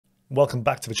Welcome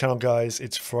back to the channel, guys.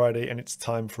 It's Friday and it's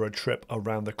time for a trip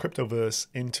around the cryptoverse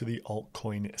into the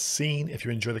altcoin scene. If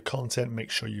you enjoy the content, make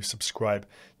sure you subscribe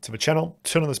to the channel,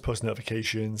 turn on those post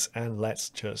notifications, and let's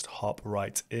just hop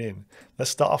right in.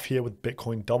 Let's start off here with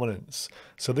Bitcoin dominance.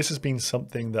 So this has been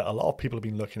something that a lot of people have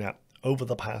been looking at over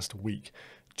the past week.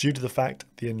 Due to the fact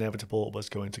the inevitable was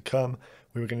going to come,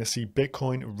 we were going to see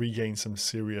Bitcoin regain some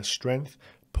serious strength,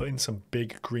 put in some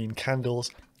big green candles,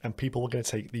 and people were going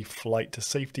to take the flight to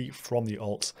safety from the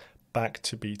alts back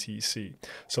to BTC.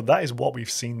 So that is what we've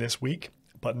seen this week.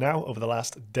 But now over the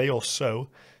last day or so,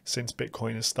 since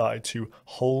Bitcoin has started to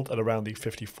hold at around the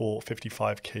 54,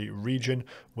 55K region,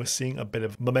 we're seeing a bit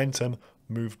of momentum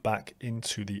move back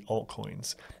into the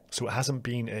altcoins. So it hasn't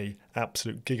been an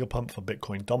absolute gigapump for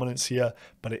Bitcoin dominance here,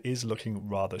 but it is looking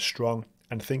rather strong.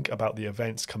 And think about the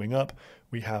events coming up.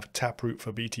 We have Taproot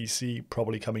for BTC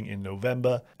probably coming in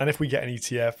November. And if we get an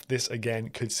ETF, this again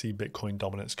could see Bitcoin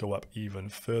dominance go up even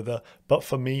further. But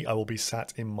for me, I will be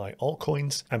sat in my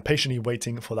altcoins and patiently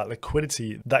waiting for that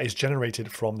liquidity that is generated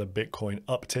from the Bitcoin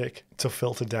uptick to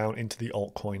filter down into the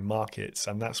altcoin markets.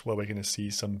 And that's where we're going to see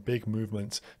some big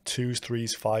movements, 2s,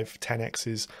 3s, 5,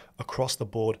 10x's across the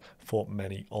board for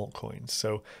many altcoins.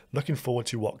 So looking forward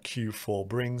to what Q4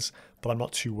 brings, but I'm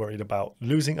not too worried about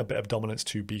losing a bit of dominance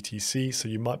to BTC. So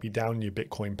you might be down in your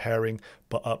Bitcoin pairing,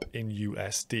 but up in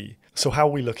USD. So how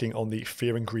are we looking on the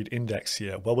Fear and Greed Index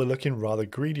here? Well, we're looking rather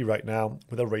greedy right now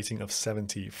with a rating of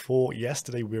 74.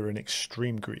 Yesterday, we were in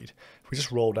extreme greed. If we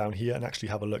just roll down here and actually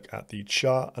have a look at the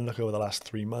chart and look over the last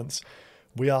 3 months,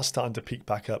 we are starting to peak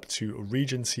back up to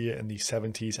regions here in the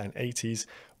 70s and 80s,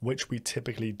 which we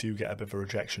typically do get a bit of a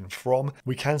rejection from.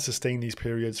 We can sustain these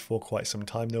periods for quite some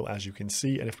time though, as you can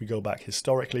see. And if we go back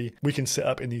historically, we can sit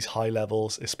up in these high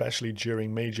levels, especially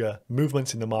during major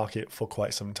movements in the market for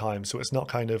quite some time. So it's not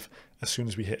kind of as soon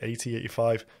as we hit 80,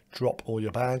 85, drop all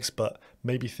your bags, but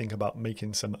maybe think about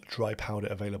making some dry powder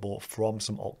available from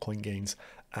some altcoin gains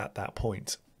at that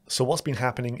point. So what's been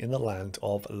happening in the land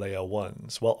of layer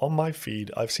ones? Well, on my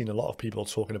feed, I've seen a lot of people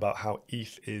talking about how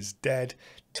ETH is dead,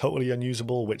 totally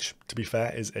unusable, which to be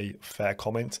fair is a fair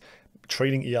comment.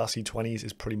 Trading ERC20s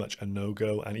is pretty much a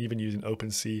no-go, and even using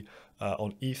OpenSea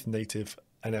on ETH native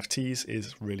NFTs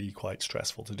is really quite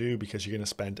stressful to do because you're going to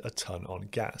spend a ton on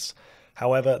gas.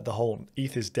 However, the whole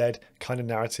ETH is dead kind of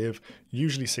narrative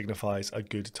usually signifies a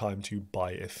good time to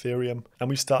buy Ethereum. And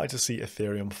we've started to see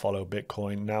Ethereum follow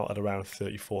Bitcoin now at around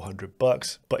 3,400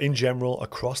 bucks. But in general,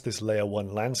 across this layer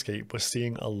one landscape, we're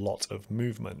seeing a lot of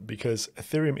movement because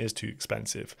Ethereum is too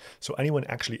expensive. So anyone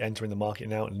actually entering the market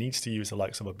now needs to use the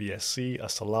likes of a BSC, a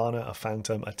Solana, a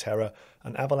Fantom, a Terra,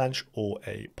 an Avalanche, or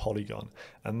a Polygon.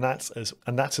 And that's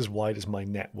as wide as my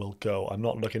net will go. I'm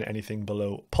not looking at anything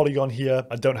below Polygon here.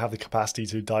 I don't have the capacity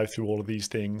to dive through all of these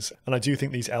things. And I do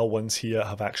think these L1s here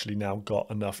have actually now got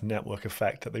enough network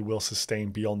effect that they will sustain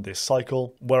beyond this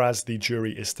cycle, whereas the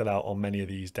jury is still out on many of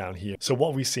these down here. So what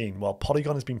have we seen? Well,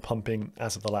 Polygon has been pumping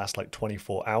as of the last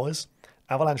 24 hours.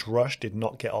 Avalanche Rush did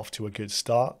not get off to a good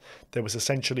start. There was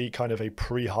essentially kind of a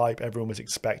pre-hype. Everyone was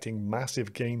expecting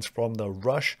massive gains from the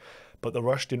Rush, but the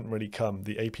rush didn't really come.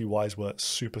 The APYs were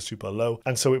super low.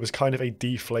 And so it was kind of a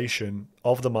deflation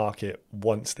of the market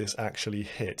once this actually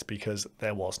hit because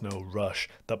there was no rush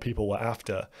that people were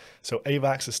after. So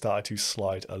AVAX has started to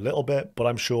slide a little bit, but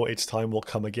I'm sure its time will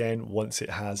come again once it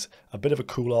has a bit of a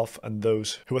cool off and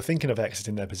those who are thinking of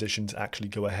exiting their positions actually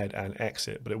go ahead and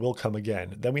exit, but it will come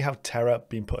again. Then we have Terra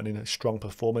being putting in a strong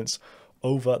performance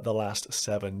over the last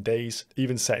 7 days,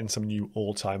 even setting some new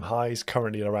all-time highs,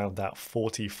 currently around that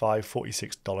 $45,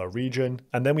 $46 region.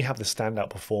 And then we have the standout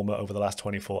performer over the last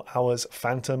 24 hours,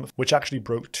 Fantom, which actually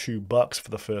broke $2 for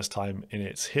the first time in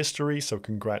its history. So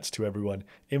congrats to everyone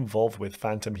involved with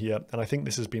Fantom here. And I think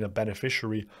this has been a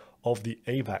beneficiary of the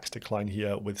AVAX decline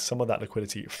here, with some of that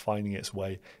liquidity finding its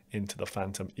way into the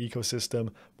Fantom ecosystem.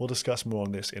 We'll discuss more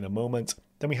on this in a moment.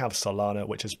 Then we have Solana,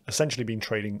 which has essentially been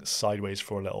trading sideways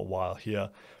for a little while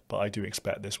here, but I do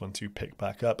expect this one to pick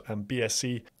back up. And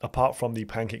BSC, apart from the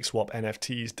PancakeSwap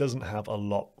NFTs, doesn't have a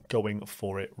lot going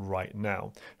for it right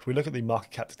now. If we look at the market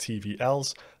cap to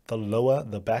TVLs, the lower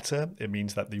the better. It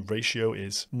means that the ratio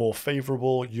is more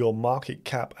favorable. Your market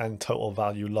cap and total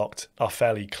value locked are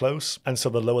fairly close. And so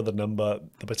the lower the number,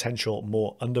 the potential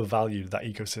more undervalued that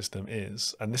ecosystem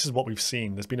is. And this is what we've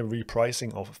seen. There's been a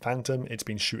repricing of Fantom. It's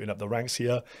been shooting up the ranks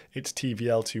here. Its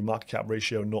TVL to market cap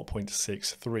ratio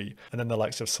 0.63. And then the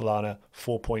likes of Solana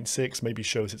 4.6 maybe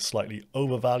shows it's slightly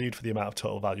overvalued for the amount of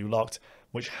total value locked.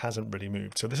 which hasn't really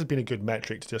moved. So this has been a good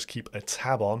metric to just keep a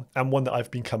tab on, and one that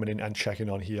I've been coming in and checking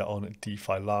on here on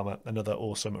DeFi Llama, another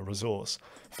awesome resource.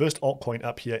 First altcoin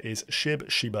up here is SHIB,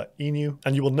 Shiba Inu,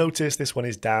 and you will notice this one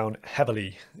is down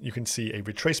heavily. You can see a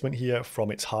retracement here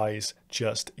from its highs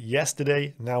just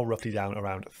yesterday, now roughly down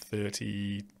around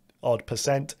 30 odd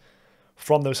percent.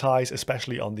 From those highs,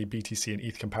 especially on the BTC and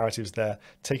ETH comparatives there,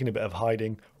 taking a bit of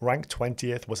hiding. Rank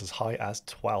 20th was as high as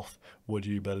 12th, would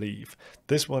you believe?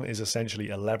 This one is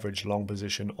essentially a leveraged long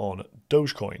position on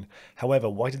Dogecoin. However,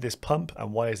 why did this pump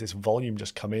and why has this volume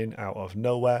just come in out of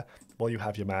nowhere? Well, you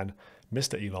have your man,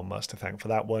 Mr. Elon Musk, to thank for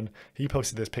that one. He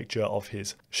posted this picture of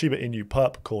his Shiba Inu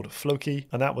pup called Floki,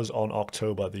 and that was on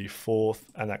October the 4th,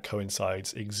 and that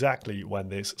coincides exactly when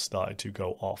this started to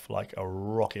go off like a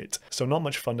rocket. So not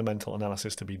much fundamental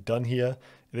analysis to be done here.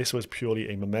 This was purely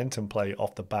a momentum play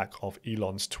off the back of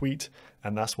Elon's tweet,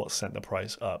 and that's what sent the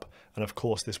price up. And of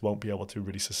course, this won't be able to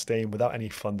really sustain without any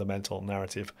fundamental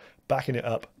narrative backing it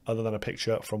up other than a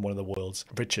picture from one of the world's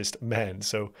richest men.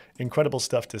 So incredible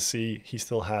stuff to see. He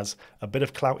still has a bit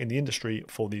of clout in the industry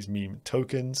for these meme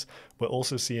tokens. We're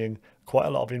also seeing quite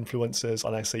a lot of influencers,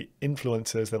 and I say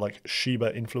influencers, they're like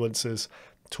Shiba influencers,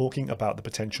 talking about the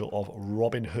potential of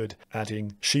Robinhood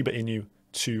adding Shiba Inu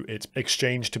to its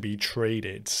exchange to be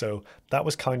traded. So that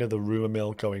was kind of the rumor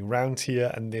mill going round here,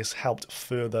 and this helped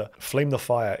further flame the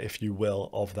fire, if you will,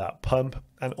 of that pump.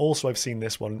 And also I've seen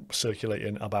this one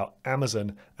circulating about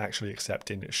Amazon actually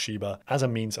accepting Shiba as a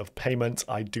means of payment.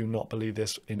 I do not believe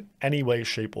this in any way,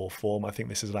 shape or form. I think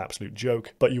this is an absolute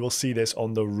joke, but you will see this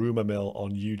on the rumor mill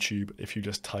on YouTube if you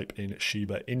just type in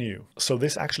Shiba Inu. So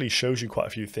this actually shows you quite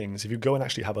a few things. If you go and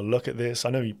actually have a look at this,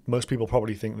 I know most people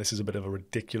probably think this is a bit of a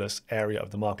ridiculous area of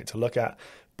the market to look at,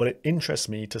 but it interests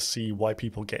me to see why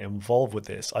people get involved with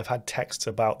this. I've had texts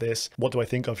about this. What do I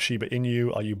think of Shiba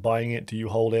Inu? Are you buying it? Do you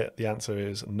hold it? The answer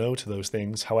is no to those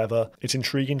things. However, it's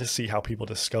intriguing to see how people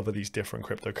discover these different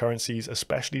cryptocurrencies,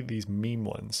 especially these meme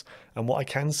ones. And what I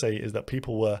can say is that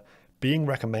people were being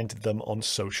recommended them on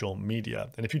social media.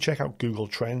 And if you check out Google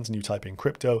Trends and you type in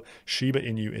crypto, Shiba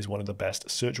Inu is one of the best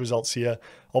search results here.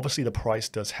 Obviously the price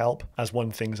does help, as when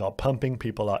things are pumping,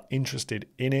 people are interested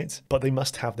in it, but they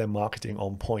must have their marketing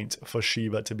on point for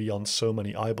Shiba to be on so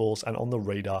many eyeballs and on the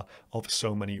radar of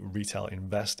so many retail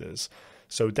investors.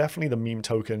 So definitely the meme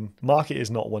token market is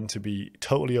not one to be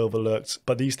totally overlooked,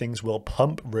 but these things will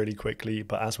pump really quickly.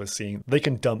 But as we're seeing, they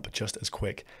can dump just as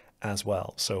quick as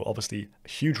well. So obviously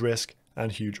huge risk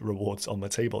and huge rewards on the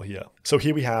table here. So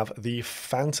here we have the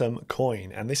Fantom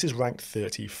coin, and this is ranked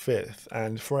 35th.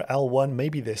 And for L1,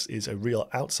 maybe this is a real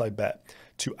outside bet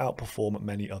to outperform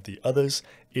many of the others.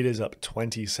 It is up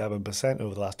 27%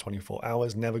 over the last 24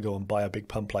 hours. Never go and buy a big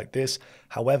pump like this.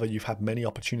 However, you've had many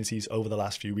opportunities over the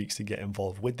last few weeks to get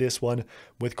involved with this one,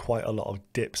 with quite a lot of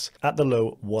dips at the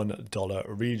low $1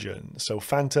 region. So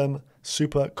Fantom,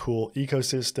 super cool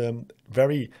ecosystem,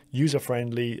 very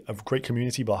user-friendly, a great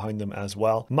community behind them as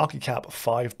well. Market cap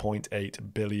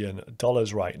 $5.8 billion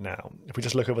right now. If we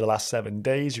just look over the last 7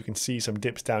 days, you can see some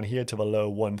dips down here to the low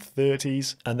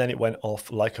 130s, and then it went off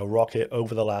like a rocket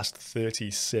over the last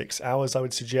 36 hours, I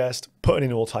would suggest, putting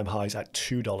in all-time highs at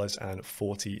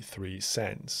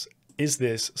 $2.43. Is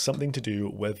this something to do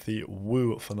with the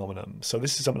Woo phenomenon? So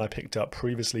this is something I picked up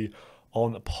previously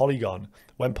on Polygon,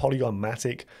 when Polygon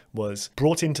MATIC was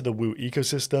brought into the Woo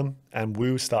ecosystem and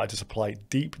Woo started to supply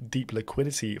deep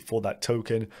liquidity for that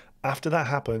token. After that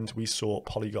happened, we saw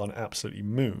Polygon absolutely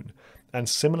moon. And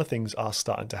similar things are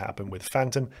starting to happen with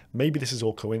Fantom. Maybe this is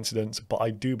all coincidence, but I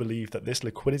do believe that this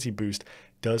liquidity boost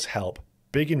does help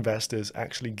big investors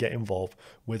actually get involved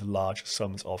with large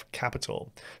sums of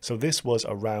capital. So this was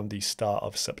around the start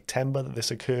of September that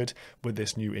this occurred with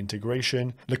this new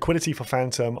integration. Liquidity for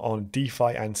Fantom on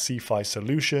DeFi and CeFi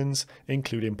solutions,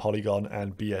 including Polygon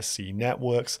and BSC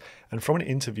networks. And from an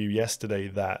interview yesterday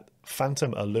that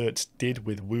Fantom Alerts did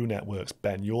with Woo Network's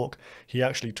Ben York, he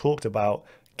actually talked about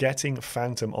getting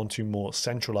Fantom onto more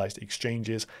centralized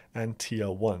exchanges and tier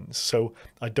ones. So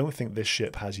I don't think this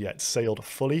ship has yet sailed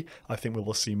fully. I think we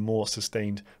will see more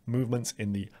sustained movements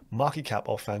in the market cap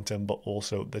of Fantom, but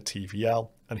also the TVL.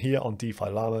 And here on DeFi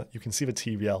Llama, you can see the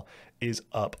TVL is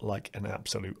up like an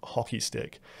absolute hockey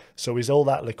stick. So is all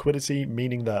that liquidity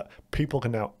meaning that people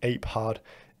can now ape hard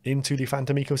into the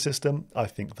Fantom ecosystem? I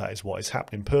think that is what is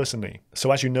happening personally.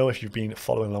 So as you know, if you've been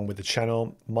following along with the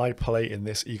channel, my play in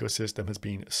this ecosystem has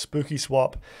been Spooky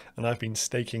Swap, and I've been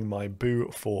staking my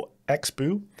Boo for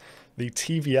XBoo. The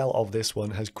TVL of this one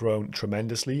has grown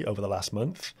tremendously over the last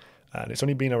month, and it's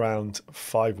only been around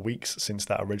 5 weeks since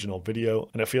that original video,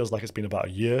 and it feels like it's been about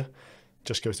a year.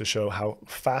 Just goes to show how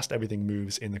fast everything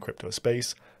moves in the crypto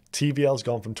space. TVL's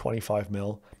gone from 25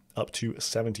 mil up to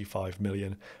 75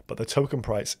 million, but the token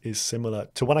price is similar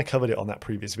to when I covered it on that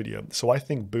previous video. So I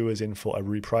think Boo is in for a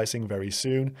repricing very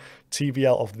soon.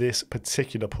 TVL of this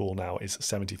particular pool now is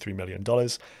 $73 million.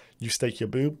 You stake your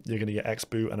Boo, you're going to get X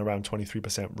Boo and around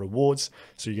 23% rewards.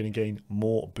 So you're going to gain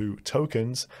more Boo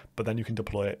tokens, but then you can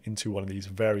deploy it into one of these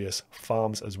various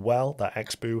farms as well, that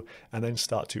X Boo, and then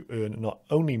start to earn not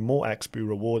only more X Boo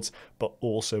rewards, but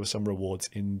also some rewards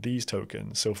in these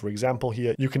tokens. So for example,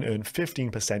 here you can earn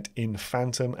 15% in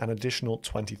Fantom and additional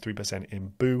 23% in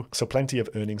Boo. So plenty of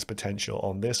earnings potential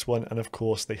on this one. And of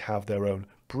course, they have their own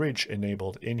bridge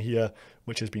enabled in here,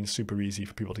 which has been super easy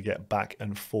for people to get back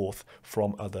and forth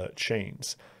from other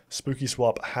chains.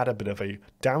 SpookySwap had a bit of a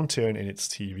downturn in its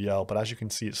TVL, but as you can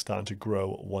see, it's starting to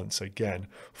grow once again.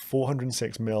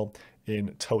 406 mil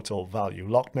in total value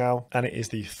locked now, and it is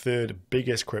the third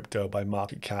biggest crypto by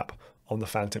market cap on the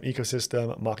Fantom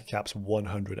ecosystem. Market cap's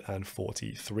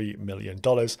 $143 million.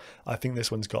 I think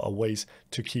this one's got a ways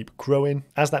to keep growing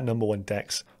as that number one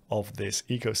DEX of this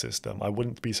ecosystem. I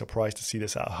wouldn't be surprised to see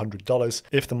this at $100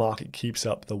 if the market keeps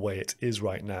up the way it is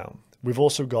right now. We've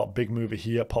also got big mover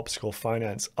here, Popsicle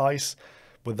Finance ICE,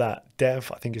 with that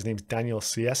dev, I think his name's Daniel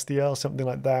Siestia or something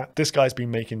like that. This guy's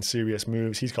been making serious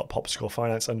moves. He's got Popsicle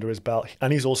Finance under his belt,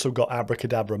 and he's also got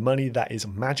Abracadabra Money. That is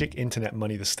Magic Internet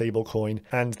Money, the stable coin,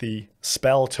 and the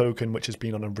Spell token, which has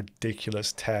been on a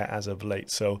ridiculous tear as of late.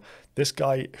 So this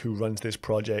guy who runs this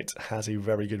project has a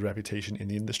very good reputation in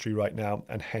the industry right now,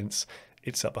 and hence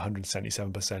it's up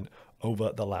 177%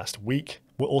 over the last week.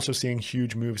 We're also seeing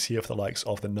huge moves here for the likes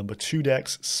of the number 2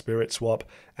 DEX, Spirit Swap,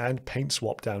 and Paint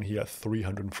Swap down here,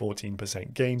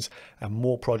 314% gains, and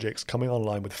more projects coming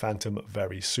online with Fantom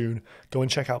very soon. Go and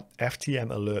check out FTM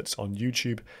Alerts on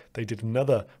YouTube. They did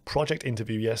another project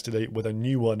interview yesterday with a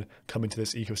new one coming to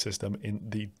this ecosystem in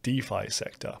the DeFi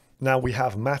sector. Now we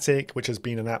have MATIC, which has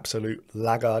been an absolute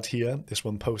laggard here. This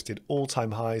one posted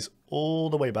all-time highs all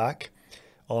the way back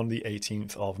on the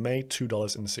 18th of May,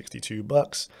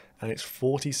 $2.62, and it's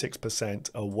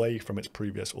 46% away from its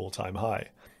previous all-time high.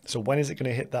 So when is it going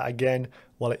to hit that again?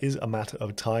 Well, it is a matter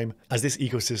of time, as this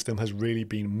ecosystem has really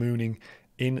been mooning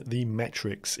in the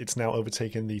metrics. It's now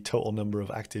overtaken the total number of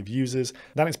active users.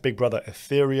 Then it's big brother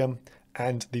Ethereum,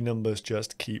 and the numbers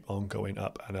just keep on going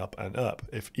up and up and up.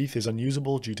 If ETH is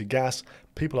unusable due to gas,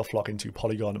 people are flocking to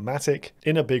Polygon MATIC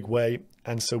in a big way.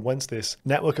 And so once this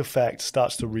network effect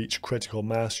starts to reach critical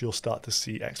mass, you'll start to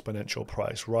see exponential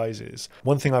price rises.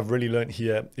 One thing I've really learned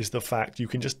here is the fact you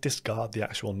can just discard the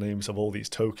actual names of all these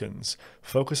tokens.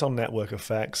 Focus on network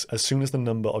effects. As soon as the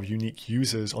number of unique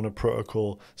users on a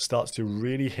protocol starts to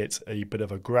really hit a bit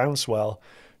of a groundswell,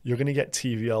 you're going to get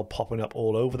TVL popping up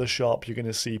all over the shop. You're going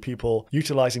to see people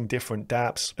utilizing different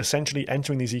dApps, essentially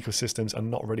entering these ecosystems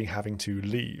and not really having to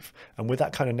leave. And with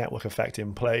that kind of network effect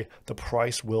in play, the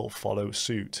price will follow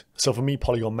suit. So for me,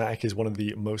 Polygon MATIC is one of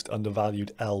the most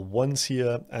undervalued L1s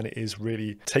here, and it is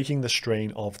really taking the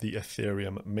strain of the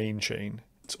Ethereum main chain.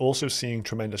 It's also seeing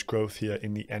tremendous growth here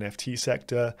in the NFT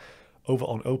sector. Over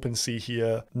on OpenSea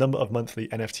here, number of monthly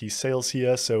NFT sales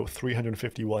here, so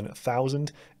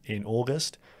 351,000 in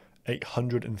August,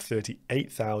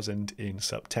 838,000 in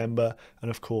September,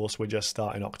 and of course we're just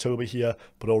starting October here,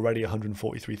 but already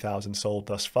 143,000 sold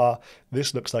thus far.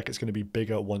 This looks like it's going to be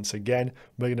bigger once again.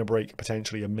 We're going to break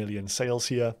potentially 1 million sales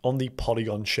here on the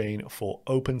Polygon chain for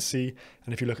OpenSea,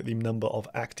 and if you look at the number of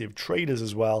active traders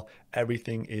as well,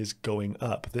 everything is going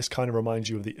up. This kind of reminds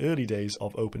you of the early days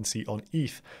of OpenSea on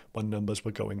ETH when numbers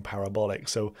were going parabolic.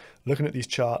 So looking at these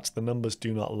charts, the numbers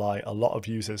do not lie. A lot of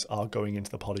users are going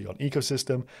into the Polygon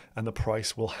ecosystem, and the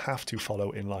price will have to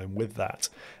follow in line with that.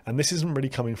 And this isn't really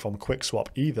coming from QuickSwap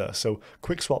either. So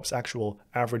QuickSwap's actual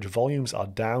average volumes are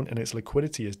down and its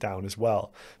liquidity is down as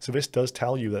well. So this does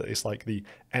tell you that it's like the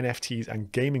NFTs and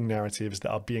gaming narratives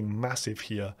that are being massive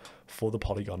here for the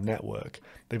Polygon network.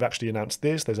 They've actually announced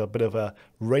this. There's a bit of a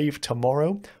rave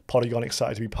tomorrow. Polygon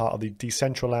excited to be part of the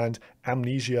Decentraland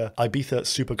Amnesia Ibiza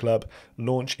Super Club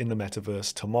launch in the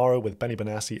metaverse tomorrow with Benny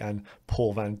Benassi and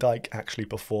Paul Van Dyke actually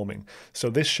performing. So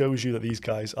this shows you that these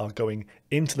guys are going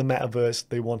into the metaverse.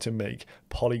 They want to make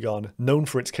Polygon known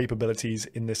for its capabilities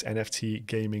in this NFT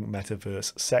gaming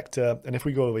metaverse sector. And if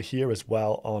we go over here as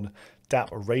well on dApp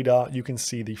Radar, you can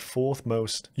see the fourth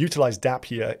most utilized dApp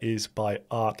here is by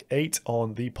Arc 8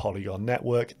 on the Polygon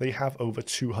network. They have over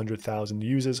 200,000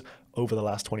 users over the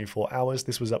last 24 hours.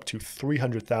 This was up to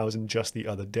 300,000 just the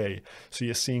other day. So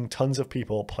you're seeing tons of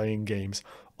people playing games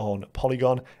on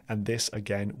Polygon, and this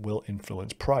again will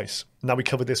influence price. Now, we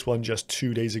covered this one just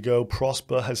 2 days ago.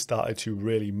 Prosper has started to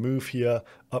really move here,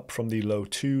 up from the low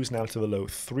 2s now to the low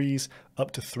 3s,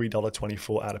 up to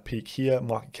 $3.24 at a peak here.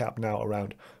 Market cap now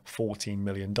around $14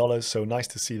 million. So nice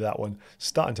to see that one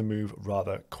starting to move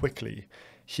rather quickly.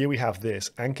 Here we have this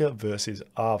Anchor versus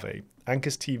Aave.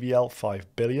 Anchor's TVL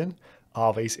 5 billion.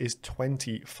 Aave's is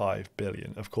 25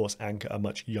 billion. Of course, Anchor a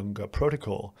much younger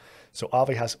protocol. So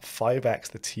Aave has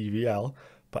 5x the TVL,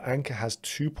 but Anchor has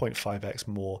 2.5x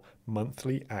more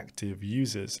monthly active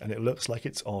users, and it looks like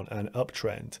it's on an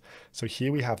uptrend. So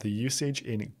here we have the usage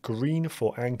in green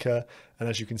for Anchor, and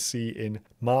as you can see in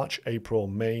March, April,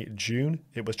 May, June,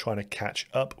 it was trying to catch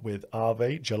up with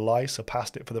Aave. July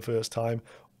surpassed it for the first time.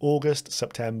 August,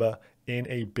 September, in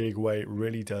a big way,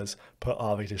 really does put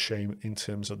Aave to shame in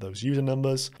terms of those user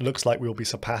numbers. Looks like we'll be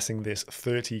surpassing this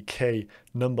 30K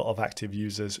number of active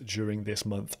users during this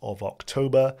month of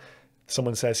October.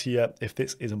 Someone says here, if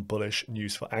this isn't bullish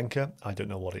news for Anchor, I don't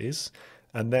know what it is.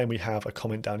 And then we have a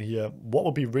comment down here. What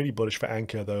would be really bullish for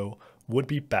Anchor though would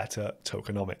be better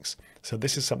tokenomics. So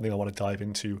this is something I want to dive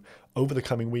into over the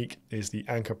coming week, is the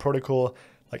Anchor protocol,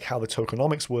 like how the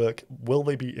tokenomics work. Will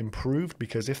they be improved?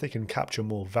 Because if they can capture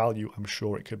more value, I'm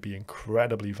sure it could be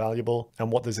incredibly valuable.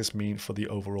 And what does this mean for the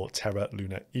overall Terra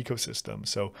Luna ecosystem?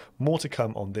 So more to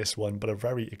come on this one, but a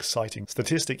very exciting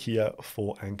statistic here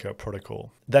for Anchor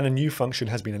protocol. Then a new function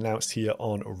has been announced here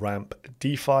on Ramp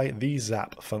DeFi. The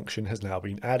Zap function has now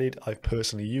been added. I've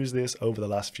personally used this over the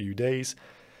last few days.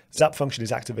 Zap function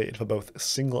is activated for both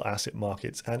single asset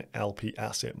markets and LP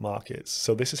asset markets.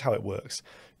 So this is how it works.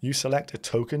 You select a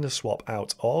token to swap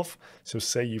out of. So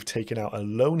say you've taken out a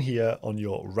loan here on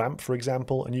your Ramp, for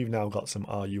example, and you've now got some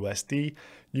RUSD.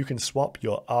 You can swap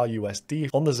your RUSD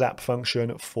on the Zap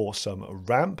function for some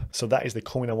Ramp. So that is the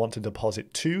coin I want to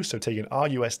deposit to. So take an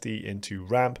RUSD into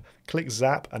Ramp, click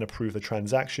Zap and approve the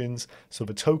transactions. So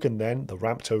the token then, the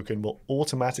Ramp token, will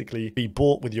automatically be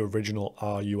bought with your original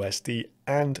RUSD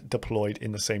and deployed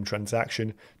in the same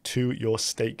transaction to your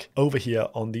stake over here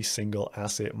on the single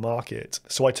asset market.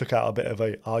 So I took out a bit of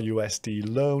a RUSD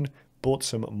loan, bought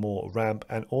some more Ramp,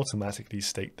 and automatically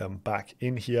staked them back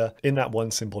in here in that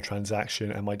one simple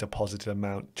transaction, and my deposited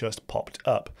amount just popped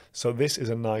up. So this is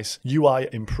a nice UI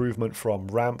improvement from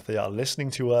Ramp. They are listening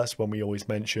to us when we always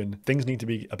mention things need to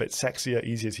be a bit sexier,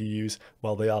 easier to use.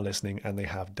 Well, they are listening and they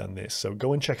have done this. So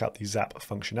go and check out the Zap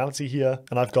functionality here.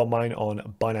 And I've got mine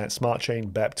on Binance Smart Chain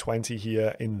BEP20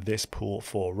 here in this pool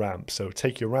for Ramp. So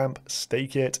take your Ramp,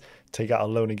 stake it, take out a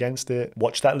loan against it,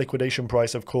 watch that liquidation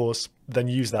price, of course, then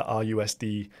use that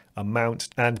RUSD amount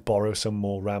and borrow some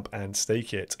more Ramp and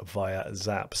stake it via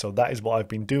Zap. So that is what I've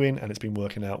been doing, and it's been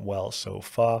working out well so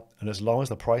far. And as long as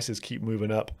the prices keep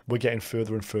moving up, we're getting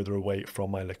further and further away from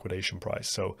my liquidation price.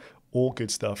 So all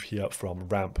good stuff here from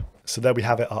Ramp. So there we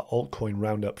have it, our altcoin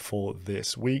roundup for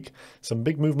this week. Some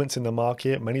big movements in the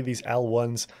market. Many of these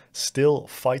L1s still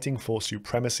fighting for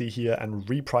supremacy here and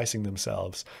repricing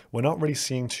themselves. We're not really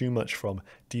seeing too much from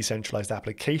decentralized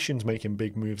applications making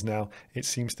big moves now. It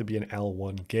seems to be an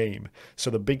L1 game. So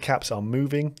the big caps are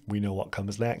moving. We know what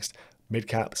comes next. Mid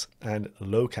caps and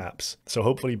low caps. So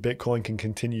hopefully Bitcoin can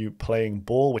continue playing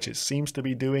ball, which it seems to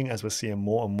be doing as we're seeing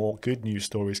more and more good news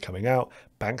stories coming out.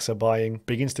 Banks are buying,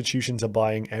 big institutions are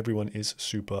buying, everyone is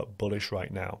super bullish right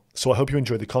now. So I hope you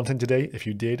enjoyed the content today. If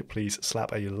you did, please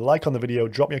slap a like on the video,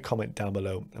 drop me a comment down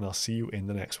below, and I'll see you in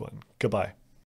the next one. Goodbye.